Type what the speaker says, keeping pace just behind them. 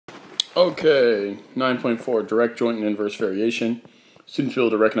Okay, 9.4, direct joint and inverse variation. Students be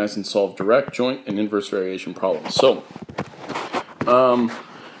able to recognize and solve direct, joint, and inverse variation problems. So, I'll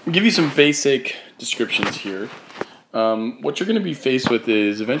give you some basic descriptions here. What you're going to be faced with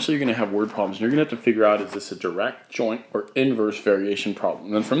is eventually you're going to have word problems. And you're going to have to figure out, is this a direct, joint, or inverse variation problem?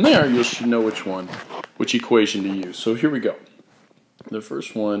 And then from there, you should know which equation to use. So here we go. The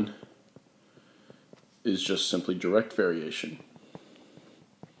first one is just simply direct variation.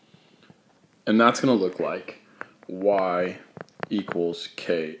 And that's going to look like y equals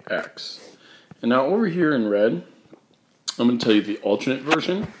kx. And now over here in red, I'm going to tell you the alternate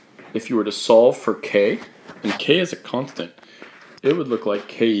version. If you were to solve for k, and k is a constant, it would look like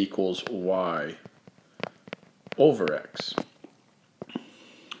k equals y over x.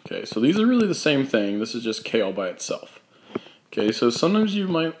 Okay, so these are really the same thing. This is just k all by itself. Okay, so sometimes you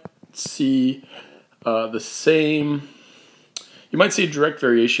might see you might see a direct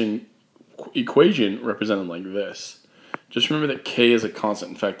variation equation represented like this. Just remember that k is a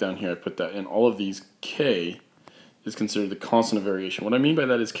constant. In fact, down here I put that in. All of these, k is considered the constant of variation. What I mean by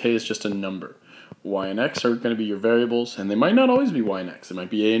that is k is just a number. Y and x are going to be your variables, and they might not always be y and x. They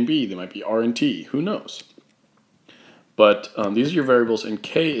might be a and b. They might be r and t. Who knows? But these are your variables, and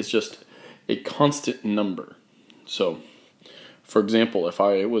k is just a constant number. So, for example, if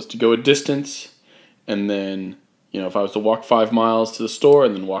I was to go a distance, and then, if I was to walk 5 miles to the store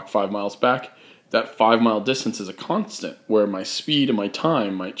and then walk 5 miles back, that 5-mile distance is a constant, where my speed and my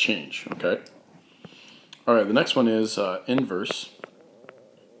time might change, okay? All right, the next one is inverse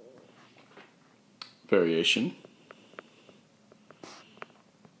variation.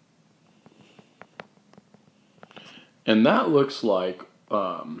 And that looks like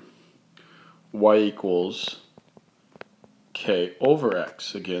y equals k over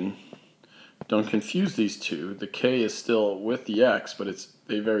x. Again, don't confuse these two. The k is still with the x, but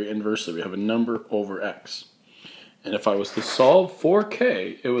they vary inversely. We have a number over x. And if I was to solve for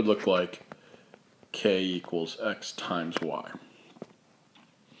k, it would look like k equals x times y.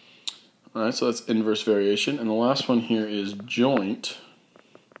 All right, so that's inverse variation. And the last one here is joint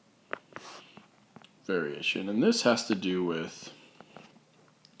variation. And this has to do with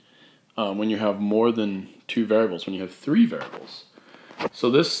when you have more than 2 variables, when you have 3 variables. So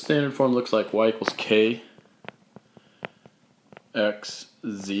this standard form looks like y equals k x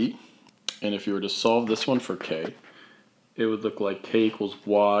z. And if you were to solve this one for k, it would look like k equals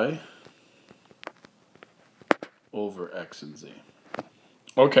y over x and z.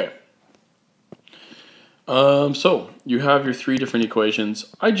 Okay. So you have your 3 different equations.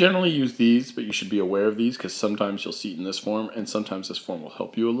 I generally use these, but you should be aware of these because sometimes you'll see it in this form, and sometimes this form will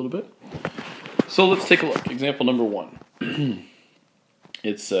help you a little bit. So let's take a look. Example number 1.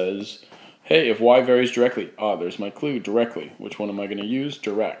 It says, hey, if y varies directly, there's my clue, directly. Which one am I going to use?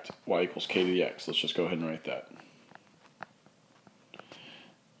 Direct. Y equals k to the x. Let's just go ahead and write that.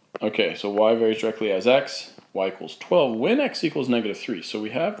 Okay, so y varies directly as x, y equals 12, when x equals -3. So we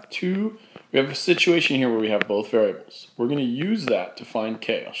have a situation here where we have both variables. We're going to use that to find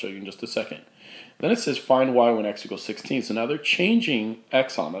k. I'll show you in just a second. Then it says find y when x equals 16. So now they're changing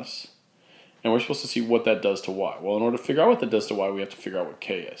x on us, and we're supposed to see what that does to y. Well, in order to figure out what that does to y, we have to figure out what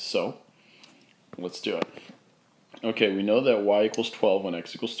k is. So let's do it. Okay, we know that y equals 12 when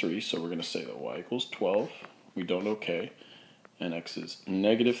x equals 3, so we're going to say that y equals 12. We don't know k, and x is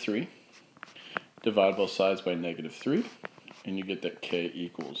 -3. Divide both sides by -3, and you get that k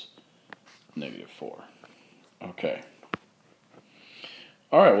equals -4. Okay.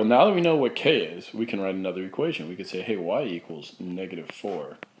 All right, well, now that we know what k is, we can write another equation. We could say, hey, y equals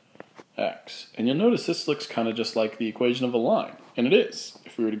 -4x. And you'll notice this looks kind of just like the equation of a line, and it is.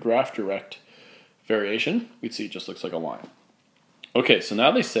 If we were to graph direct variation, we'd see it just looks like a line. Okay, so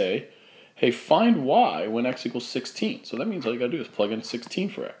now they say, hey, find y when x equals 16. So that means all you got to do is plug in 16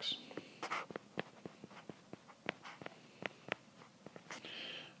 for x.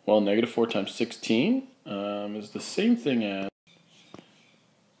 Well, -4 times 16 is the same thing as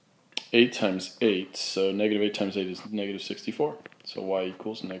 8 times 8. So -8 times 8 is -64. So y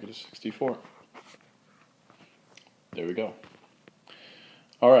equals -64. There we go.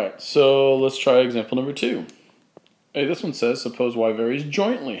 All right, so let's try example number 2. Hey, this one says, suppose y varies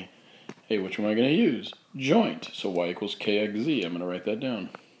jointly. Hey, which one am I going to use? Joint. So y equals kxz. I'm going to write that down.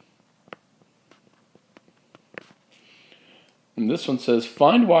 And this one says,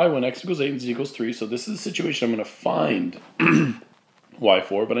 find y when x equals 8 and z equals 3. So this is a situation I'm going to find y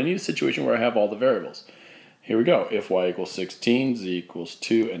for, but I need a situation where I have all the variables. Here we go. If y equals 16, z equals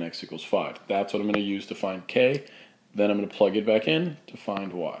 2, and x equals 5. That's what I'm going to use to find k. Then I'm going to plug it back in to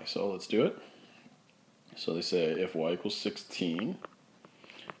find y. So let's do it. So they say if y equals 16,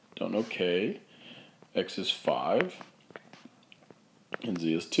 don't don't know k, x is 5, and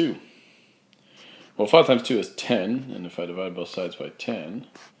z is 2. Well, 5 times 2 is 10, and if I divide both sides by 10,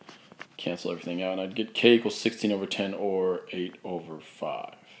 cancel everything out, and I'd get k equals 16 over 10, or 8 over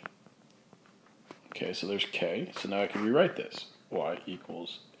 5. Okay, so there's k. So now I can rewrite this. Y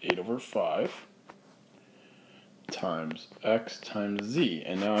equals 8 over 5 times x times z.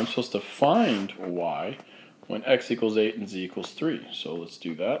 And now I'm supposed to find y when x equals 8 and z equals 3. So let's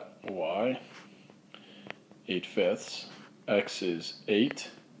do that. Y, 8/5. X is 8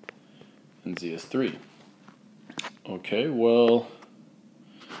 and z is 3. Okay, well,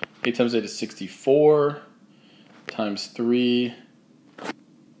 8 times 8 is 64 times 3,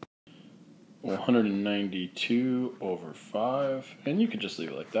 192 over 5, and you could just leave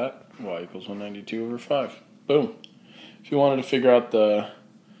it like that. Y equals 192 over 5. Boom. If you wanted to figure out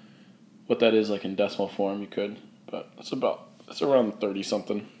what that is like in decimal form, you could, but it's around 30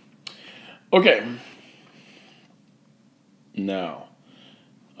 something. Okay. Now,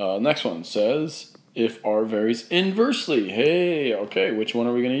 next one says if r varies inversely. Hey, okay, which one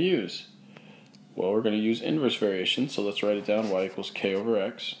are we going to use? Well, we're going to use inverse variation, so let's write it down. Y equals k over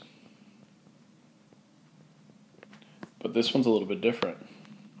x. But this one's a little bit different.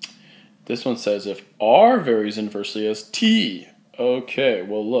 This one says if r varies inversely as t. Okay,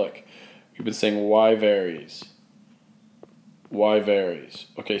 well look, we've been saying y varies. Y varies.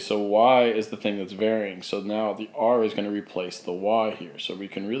 Okay, so y is the thing that's varying. So now the r is going to replace the y here. So we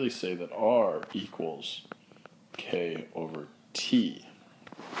can really say that r equals k over t.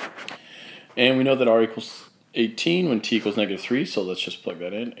 And we know that r equals 18 when t equals negative 3. So let's just plug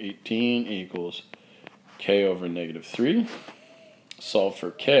that in. 18 equals k over negative 3. Solve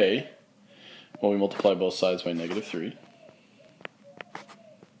for k. Well, we multiply both sides by negative 3.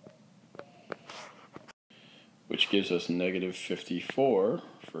 Which gives us negative 54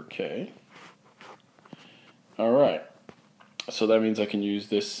 for k. Alright, so that means I can use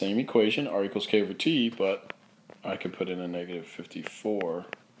this same equation, r equals k over t, but I can put in a negative 54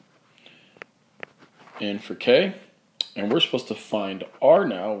 in for k. And we're supposed to find r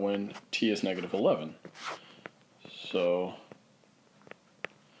now when t is negative 11. So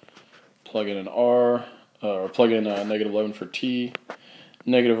plug in an r, or plug in negative 11 for t.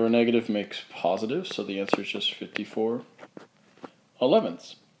 Negative over negative makes positive, so the answer is just 54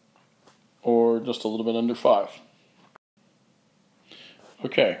 elevenths, or just a little bit under 5.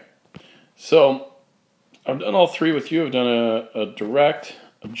 Okay, so I've done all three with you. I've done a direct,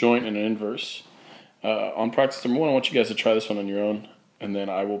 a joint, and an inverse. On practice number 1, I want you guys to try this one on your own, and then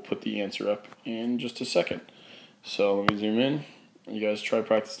I will put the answer up in just a second. So let me zoom in. You guys try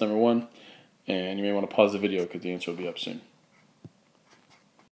practice number 1, and you may want to pause the video because the answer will be up soon.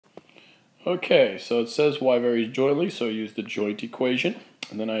 Okay, so it says y varies jointly, so I use the joint equation.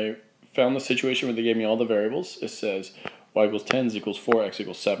 And then I found the situation where they gave me all the variables. It says y equals 10, z equals 4, x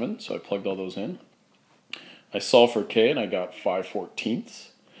equals 7, so I plugged all those in. I solved for k, and I got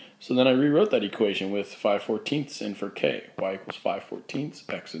 5/14. So then I rewrote that equation with 5/14 in for k. Y equals 5/14,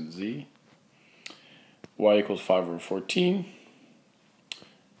 x and z. Y equals 5 over 14.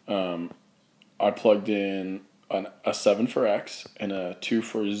 I plugged in a 7 for x and a 2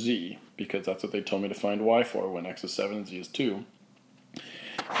 for z, because that's what they told me to find y for when x is 7 and z is 2.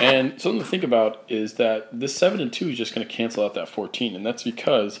 And something to think about is that this 7 and 2 is just going to cancel out that 14, and that's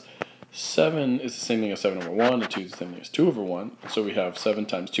because 7 is the same thing as 7 over 1, and 2 is the same thing as 2 over 1, so we have 7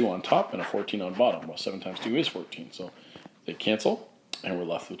 times 2 on top and a 14 on bottom. Well, 7 times 2 is 14, so they cancel, and we're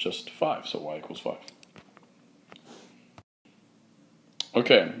left with just 5, so y equals 5.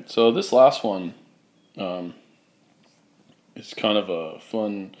 Okay, so this last one is kind of a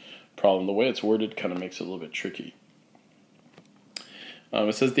fun problem. The way it's worded kind of makes it a little bit tricky.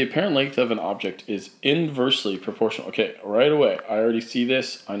 It says the apparent length of an object is inversely proportional. Okay, right away, I already see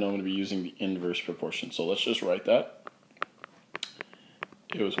this. I know I'm going to be using the inverse proportion. So let's just write that.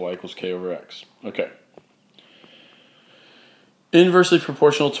 It was y equals k over x. Okay. Inversely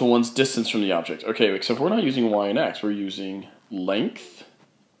proportional to one's distance from the object. Okay, except we're not using y and x. We're using length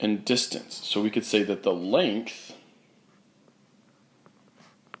and distance. So we could say that the length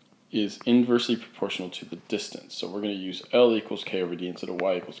is inversely proportional to the distance. So we're going to use L equals k over d instead of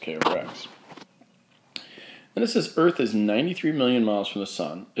y equals k over x. Then it says Earth is 93 million miles from the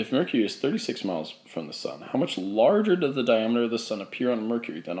Sun. If Mercury is 36 miles from the Sun, how much larger does the diameter of the Sun appear on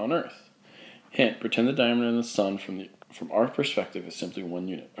Mercury than on Earth? Hint, pretend the diameter of the Sun from our perspective is simply 1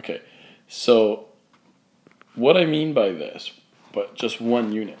 unit. Okay, so what I mean by this, but just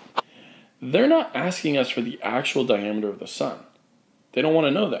 1 unit, they're not asking us for the actual diameter of the Sun. They don't want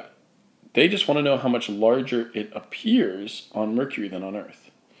to know that. They just want to know how much larger it appears on Mercury than on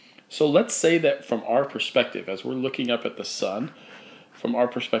Earth. So let's say that from our perspective, as we're looking up at the sun, from our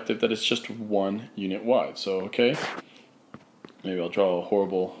perspective, that it's just 1 unit wide. So, okay, maybe I'll draw a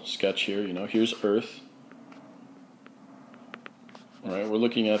horrible sketch here. You know, here's Earth. All right, we're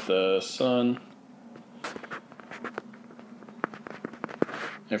looking at the sun.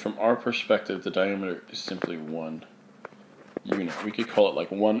 And from our perspective, the diameter is simply 1 unit. We could call it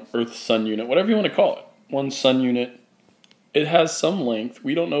like 1 Earth-Sun unit, whatever you want to call it. 1 sun unit. It has some length.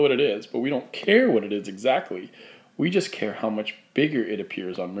 We don't know what it is, but we don't care what it is exactly. We just care how much bigger it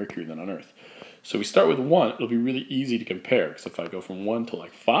appears on Mercury than on Earth. So we start with 1. It'll be really easy to compare, because if I go from 1 to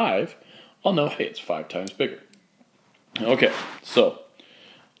like 5, I'll know, hey, it's 5 times bigger. Okay, so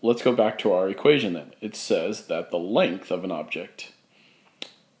let's go back to our equation then. It says that the length of an object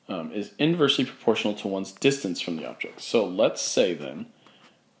is inversely proportional to one's distance from the object. So let's say then,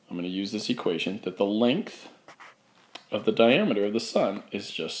 I'm going to use this equation, that the length of the diameter of the sun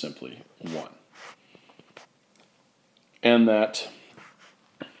is just simply 1. And that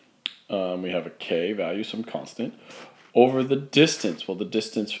we have a k value, some constant, over the distance. Well, the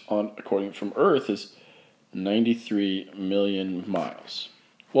distance according from Earth is 93 million miles.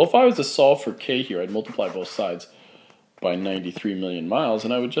 Well, if I was to solve for k here, I'd multiply both sides by 93 million miles,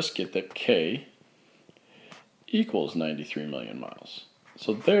 and I would just get that k equals 93 million miles.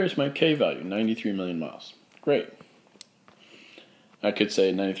 So there's my k value, 93 million miles. Great. I could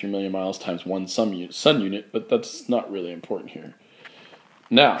say 93 million miles times 1 sun unit, but that's not really important here.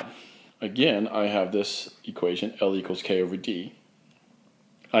 Now, again, I have this equation, L equals k over d.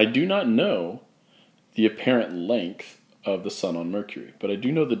 I do not know the apparent length of the sun on Mercury, but I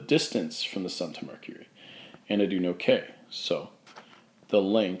do know the distance from the sun to Mercury, and I do know k. So the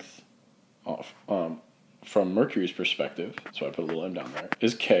length of, from Mercury's perspective, so I put a little m down there,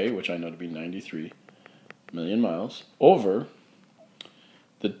 is k, which I know to be 93 million miles, over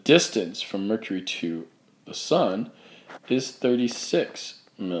the distance from Mercury to the sun is 36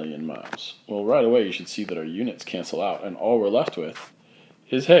 million miles. Well, right away you should see that our units cancel out, and all we're left with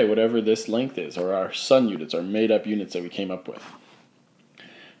is, hey, whatever this length is, or our sun units, our made-up units that we came up with.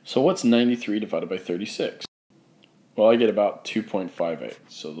 So what's 93 divided by 36? Well, I get about 2.58.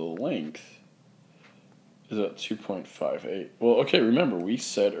 So the length is at 2.58. Well, okay, remember, we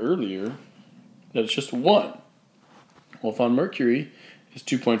said earlier that it's just 1. Well, if on Mercury is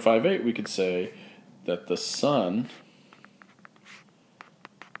 2.58, we could say that the sun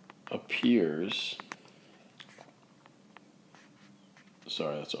appears,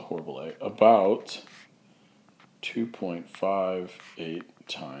 sorry, that's a horrible A, about 2.58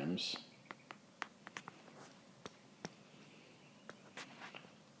 times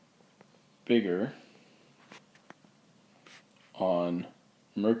bigger on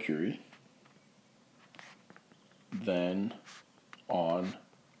Mercury than on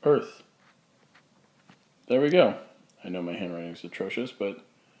Earth. There we go. I know my handwriting is atrocious, but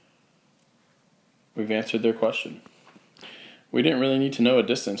we've answered their question. We didn't really need to know a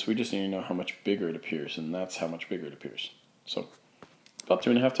distance, we just need to know how much bigger it appears, and that's how much bigger it appears. So, about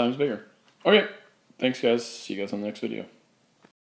 2.5 times bigger. Okay, thanks guys, see you guys on the next video.